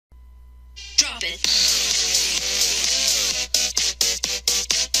Drop it.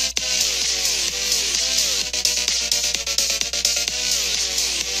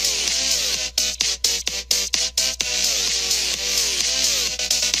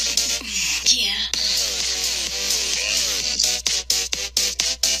 Yeah.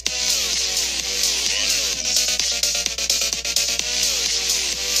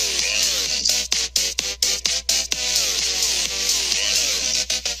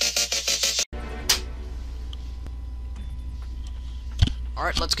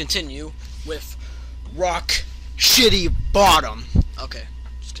 Alright, let's continue with Rock Shitty Bottom. Okay,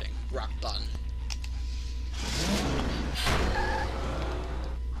 just kidding. Rock Bottom.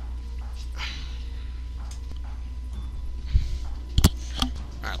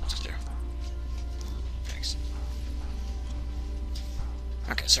 Alright, let's get there. Thanks.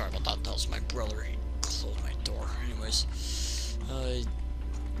 Okay, sorry about that. That was my brother. He closed my door. Anyways.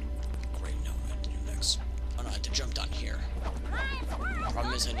 Great, no, I have to do next. Oh no, I have to jump down here.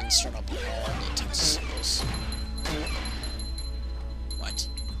 Problem is I didn't start up all the text symbols. What?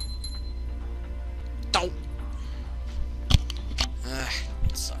 Don't!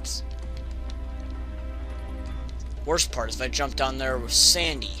 It sucks. Worst part is if I jump down there with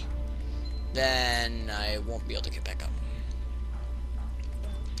Sandy, then I won't be able to get back up.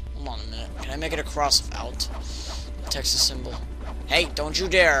 Hold on a minute. Can I make it across without the text symbol? Hey, don't you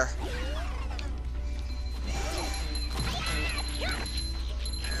dare!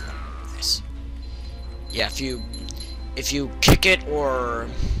 Yeah, if you kick it or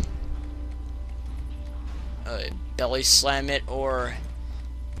belly slam it or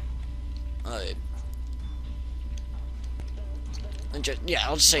yeah,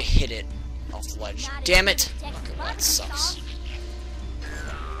 I'll just say hit it off the ledge. Damn it! Okay, well, that sucks.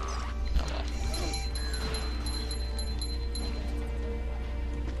 Oh well.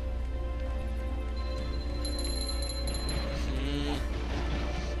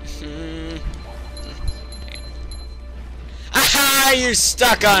 Aha! You're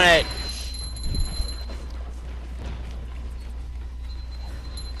stuck on it!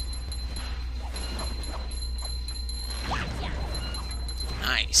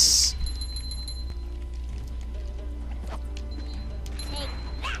 Nice.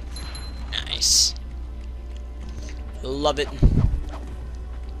 Nice. Love it.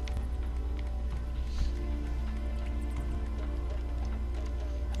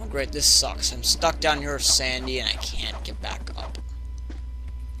 Oh great, this sucks. I'm stuck down here with Sandy and I can't get back up.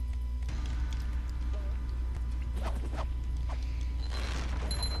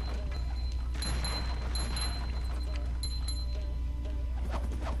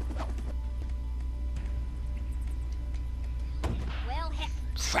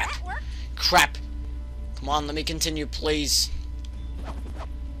 Crap. Crap. Come on, let me continue, please.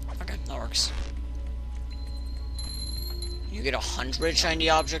 Okay, that works. You get 100 shiny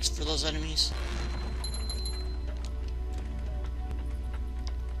objects for those enemies?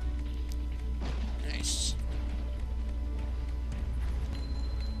 Nice.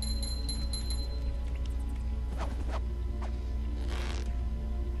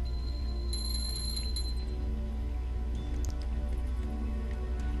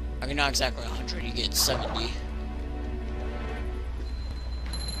 I mean, not exactly 100, you get 70.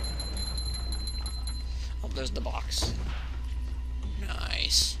 Oh, there's the box.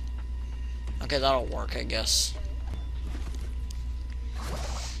 Nice. Okay, that'll work, I guess.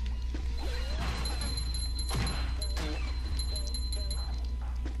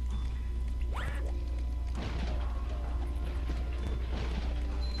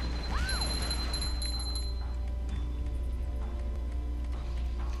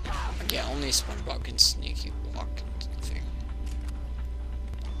 Yeah, only Spongebob can sneaky walk into the thing.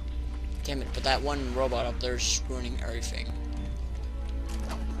 Damn it, but that one robot up there is ruining everything.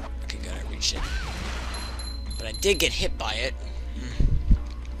 Okay, good, I reached it. But I did get hit by it.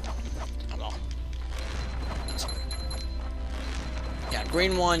 Oh well. That's okay. Yeah,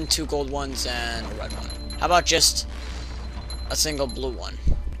 green one, 2 gold ones, and a red one. How about just a single blue one?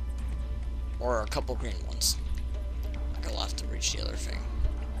 Or a couple green ones. I'll have to reach the other thing.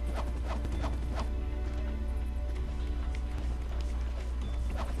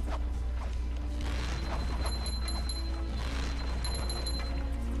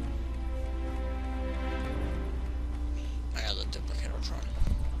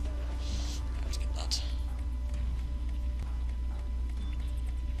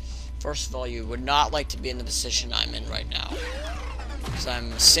 First of all, you would not like to be in the position I'm in right now. Because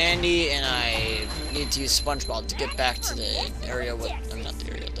I'm Sandy, and I need to use Spongebob to get back to the area with... not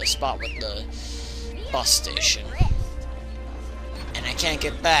the area, the spot with the bus station. And I can't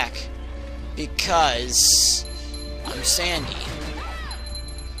get back Because I'm Sandy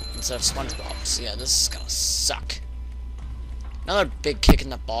instead of SpongeBob. So yeah, this is gonna suck. Another big kick in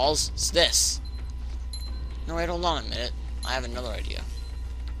the balls is this. No, wait, hold on a minute. I have another idea.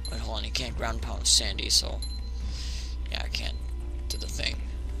 Wait, hold on. You can't ground pound Sandy, so yeah, I can't do the thing.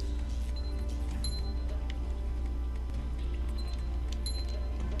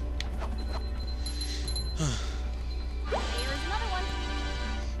 There's another one.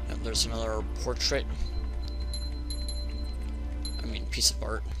 Yep, there's another portrait. I mean, piece of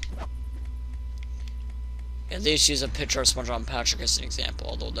art. At least use a picture of SpongeBob and Patrick as an example,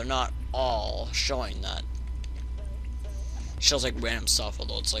 although they're not all showing that. It shows like random stuff,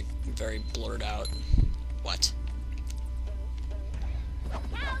 although it's like very blurred out. What?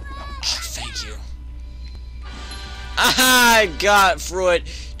 Oh, thank you. Aha! I got through it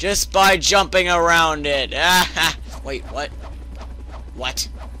just by jumping around it. Aha! Wait, what? What?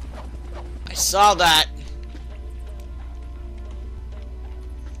 I saw that.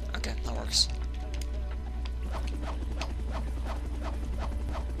 Okay, that works.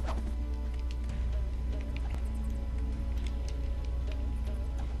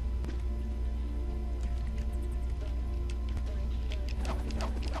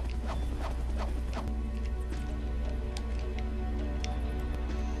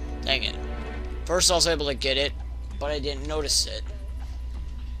 Dang it. First I was able to get it, but I didn't notice it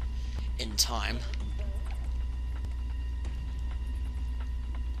in time.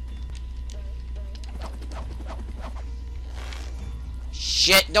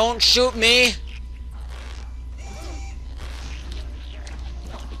 Shit, don't shoot me!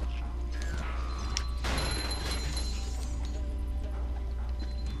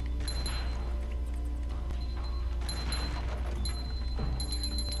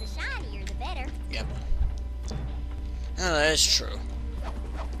 Yep. Oh, that is true.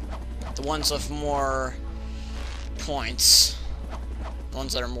 The ones with more points, the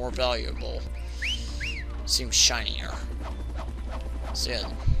ones that are more valuable, seem shinier. So yeah,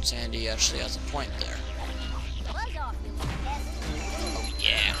 Sandy actually has a point there. Oh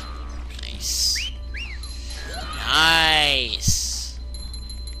yeah. Nice. Nice.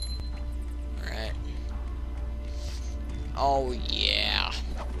 Alright. Oh yeah.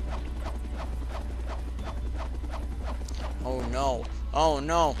 Oh no. Oh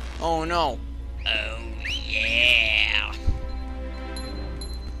no. Oh no. Oh yeah.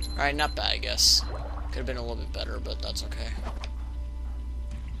 Alright, not bad, I guess. Could have been a little bit better, but that's okay.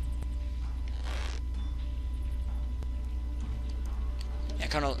 Yeah,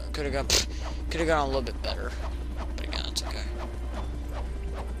 kind of could have gone a little bit better, but again, it's okay.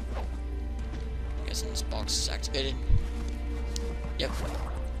 I guess this box is activated. Yep.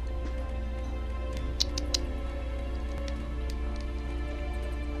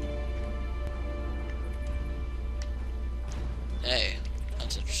 Hey,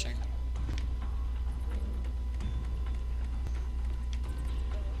 that's interesting.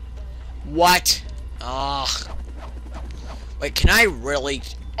 What? Ugh. Wait, can I really?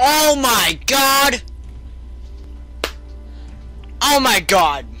 Oh my god! Oh my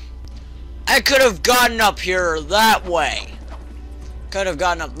god! I could have gotten up here that way. Could have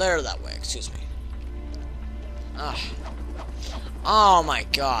gotten up there that way, excuse me. Ugh. Oh my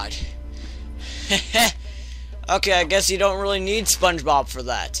god. Okay, I guess you don't really need SpongeBob for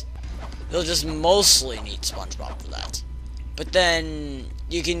that. You'll just mostly need SpongeBob for that. But then,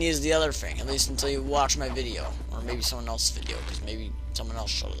 you can use the other thing, at least until you watch my video. Or maybe someone else's video, because maybe someone else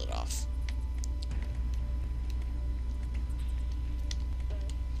showed it off.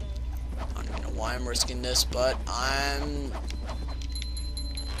 I don't even know why I'm risking this, but I'm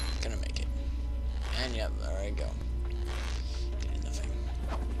gonna make it. And yep, there I go. Nothing.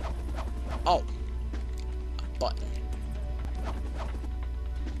 Oh! Button.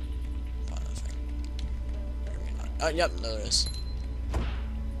 Oh, yep, there it is.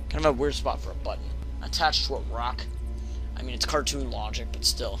 Kind of a weird spot for a button. Attached to a rock. I mean, it's cartoon logic, but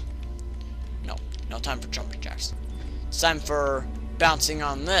still. No. No time for jumping jacks. It's time for bouncing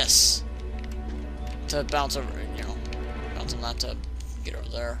on this. To bounce over, you know. Bounce on that to get over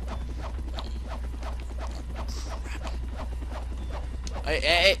there. Oh, crap.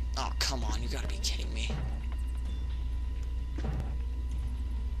 Hey. Oh, come on. You gotta be kidding me.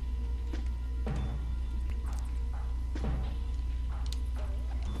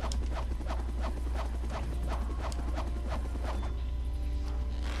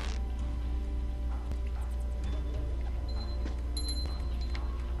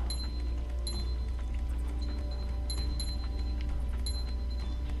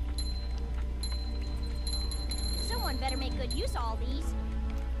 Someone better make good use of all these.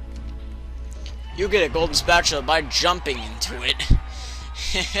 You get a golden spatula by jumping into it.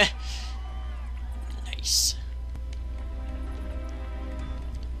 Nice.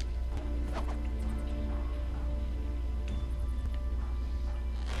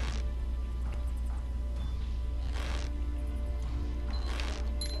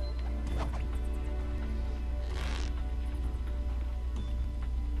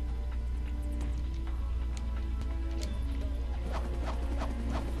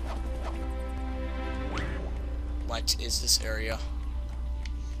 What is this area?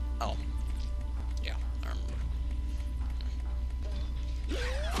 Oh. Yeah, I remember.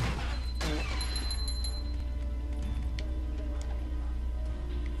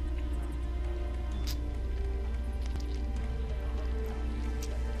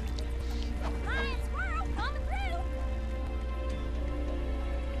 Hi, squirrel, coming through.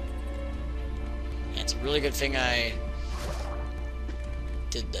 Yeah, it's a really good thing I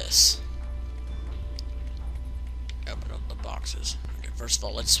did this. Open up the boxes. Okay, first of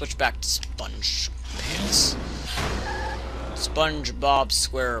all, let's switch back to Spongepants. Spongebob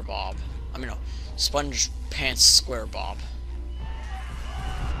Squarebob. I mean, no, Spongepants Squarebob.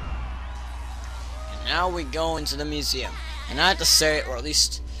 And now we go into the museum. And I have to say, or at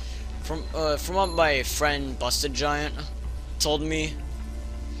least from what my friend Busted Giant told me,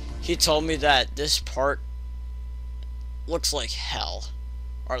 he told me that this part looks like hell,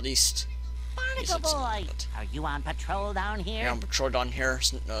 or at least. Barnicle Boy, are you on patrol down here? Yeah, I'm patrol down here.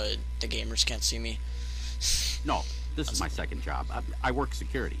 The gamers can't see me. No, this is my second job. I work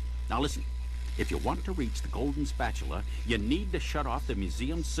security. Now listen, if you want to reach the golden spatula, you need to shut off the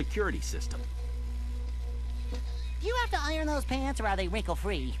museum's security system. Do you have to iron those pants or are they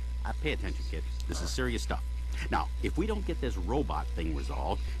wrinkle-free? Pay attention, kid. This is serious stuff. Now, if we don't get this robot thing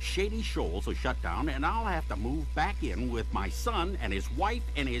resolved, Shady Shoals will shut down and I'll have to move back in with my son and his wife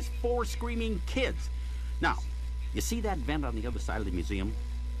and his 4 screaming kids. Now, you see that vent on the other side of the museum?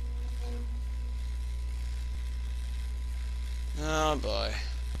 Oh boy.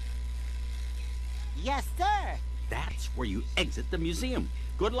 Yes, sir. That's where you exit the museum.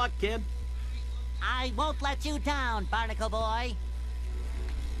 Good luck, kid. I won't let you down, Barnicle Boy.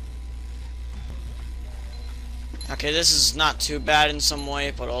 Okay, this is not too bad in some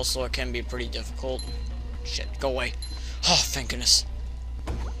way, but also it can be pretty difficult. Shit, go away. Oh, thank goodness.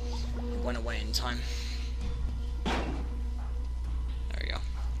 It went away in time. There we go.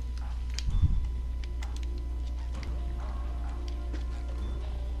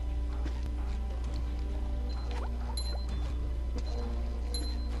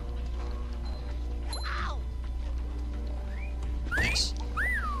 Ow! Nice.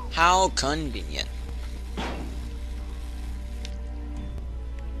 How convenient.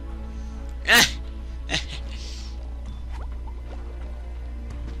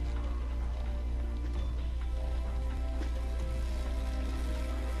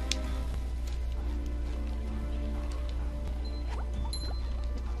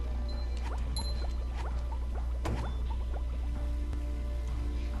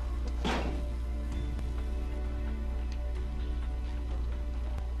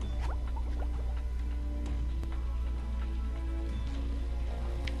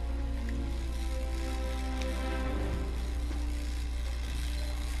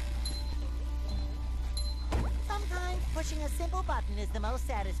 Sometimes pushing a simple button is the most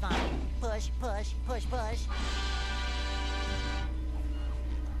satisfying. Push, push, push, push.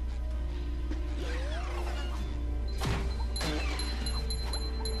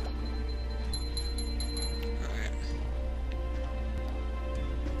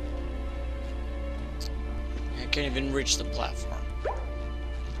 I can't even reach the platform.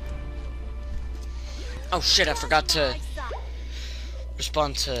 Oh shit, I forgot to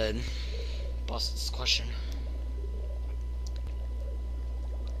respond to Boston's question.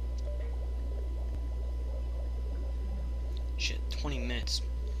 Shit, 20 minutes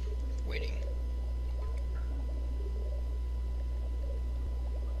waiting.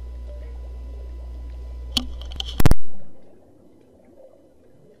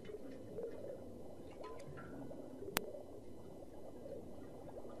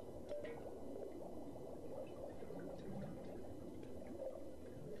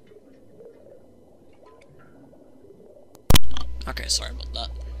 Okay, sorry about that.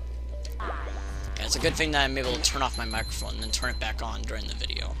 Yeah, it's a good thing that I'm able to turn off my microphone and then turn it back on during the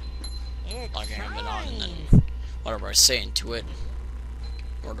video. Like I have it on, and then whatever I say into it,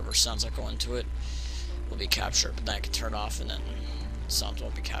 whatever sounds like going to it, will be captured. But then I can turn it off, and then sounds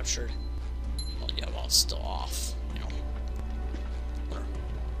won't be captured. Well, yeah, while it's still off, you know. Whatever.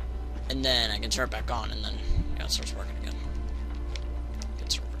 And then I can turn it back on, and then yeah, it starts working again.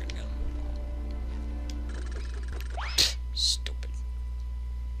 It starts working again.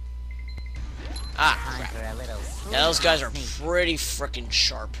 Ah, Time crap. for a little Yeah, those guys are sneak. pretty frickin'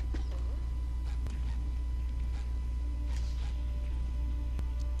 sharp.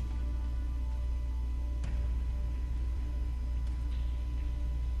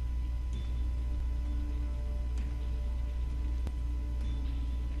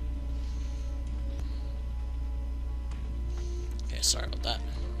 Okay, sorry about that.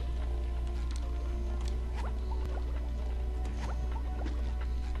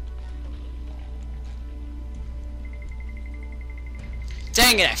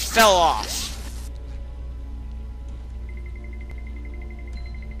 Dang it, I fell off.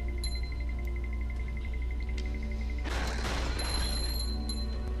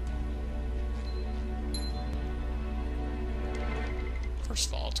 First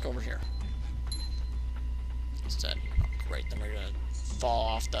of all, let's go over here. He's dead. Oh, great, then we're gonna fall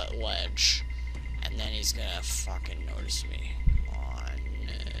off that ledge. And then he's gonna fucking notice me. Come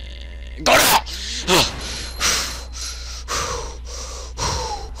on. Go to hell!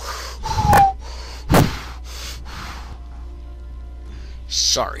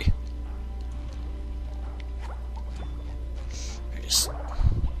 Sorry. I just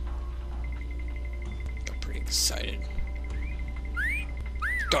got pretty excited.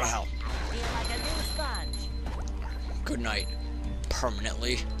 Go to hell. Feel like a new sponge. Good night.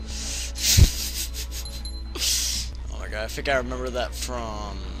 Permanently. Oh my god, I think I remember that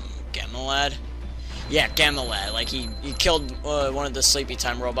from Gamma Lad. Yeah, Gamma Lad. Like, he killed one of the Sleepy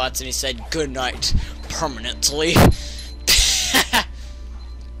Time robots and he said, good night. Permanently.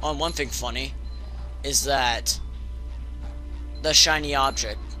 One thing funny is that the shiny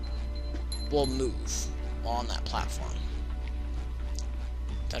object will move on that platform.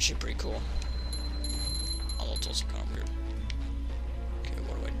 It's actually pretty cool. Although it's also kind of weird. Okay,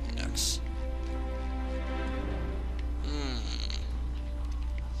 what do I do next?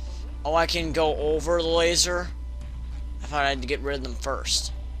 Oh, I can go over the laser? I thought I had to get rid of them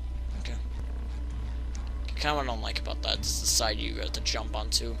first. Okay. Kind of what I don't like about that is the side you have to jump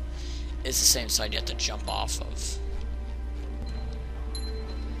onto. It's the same side you have to jump off of.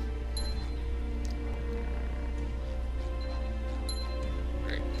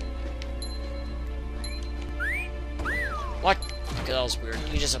 Great. What? Okay, that was weird.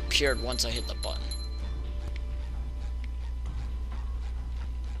 He just appeared once I hit the button.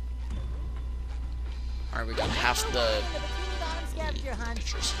 Alright, we got half the Bikini Bottom scavenger hunt.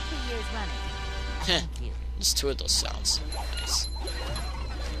 pictures. 2 years running. Thank you. Just 2 of those sounds. Nice.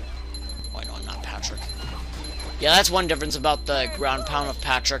 Why no, not Patrick. Yeah, that's one difference about the ground pound of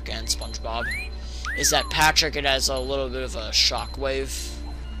Patrick and SpongeBob. Is that Patrick, it has a little bit of a shockwave.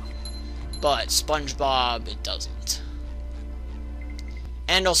 But SpongeBob, it doesn't.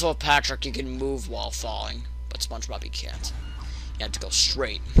 And also with Patrick, you can move while falling. But SpongeBob, you can't. You have to go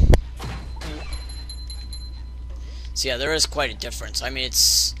straight. So yeah, there is quite a difference. I mean,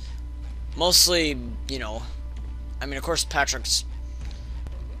 it's mostly, you know, I mean, of course, Patrick's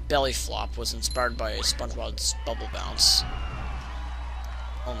belly flop was inspired by SpongeBob's bubble bounce.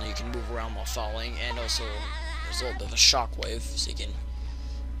 Only you can move around while falling, and also there's a little bit of a shockwave, so you can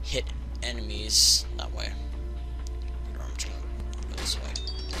hit enemies that way. I'm just gonna go this way.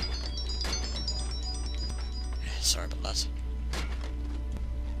 Sorry about that.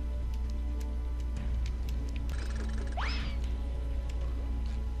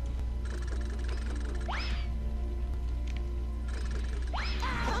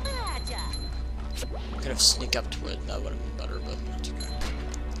 Coming at ya. Could have sneaked up to it, that would have been better, but that's okay.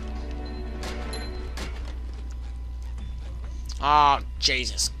 Ah, oh,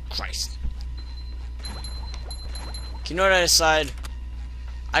 Jesus Christ. You know what I decided?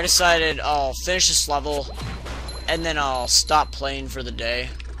 I decided I'll finish this level, and then I'll stop playing for the day,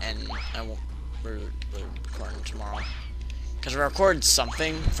 and I won't record tomorrow. Because if I record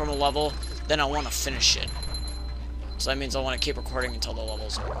something from a level, then I want to finish it. So that means I want to keep recording until the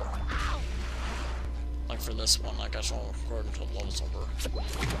level's over. Like for this one, like I just want to record until the level's over.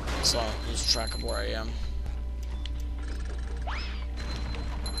 So I'll lose track of where I am.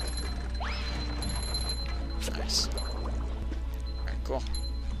 Nice. Alright, cool.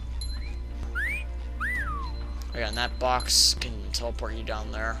 Okay, and that box can teleport you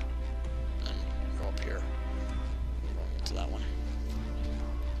down there. And go up here. I'm going into that one.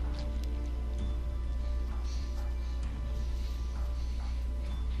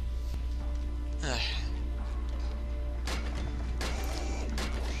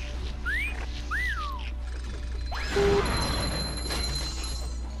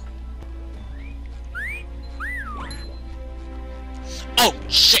 Oh,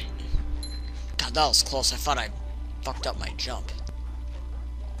 shit! God, that was close. I thought I fucked up my jump.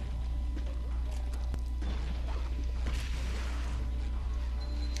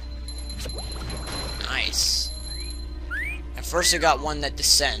 first we got one that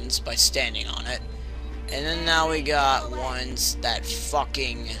descends by standing on it. And then now we got ones that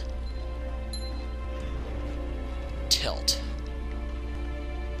fucking tilt.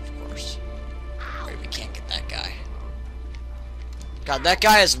 Of course. Wait, we can't get that guy. God, that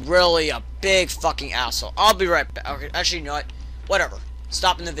guy is really a big fucking asshole. I'll be right back. Okay, actually, you know what? Whatever.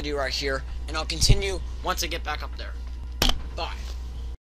 Stopping the video right here, and I'll continue once I get back up there. Bye.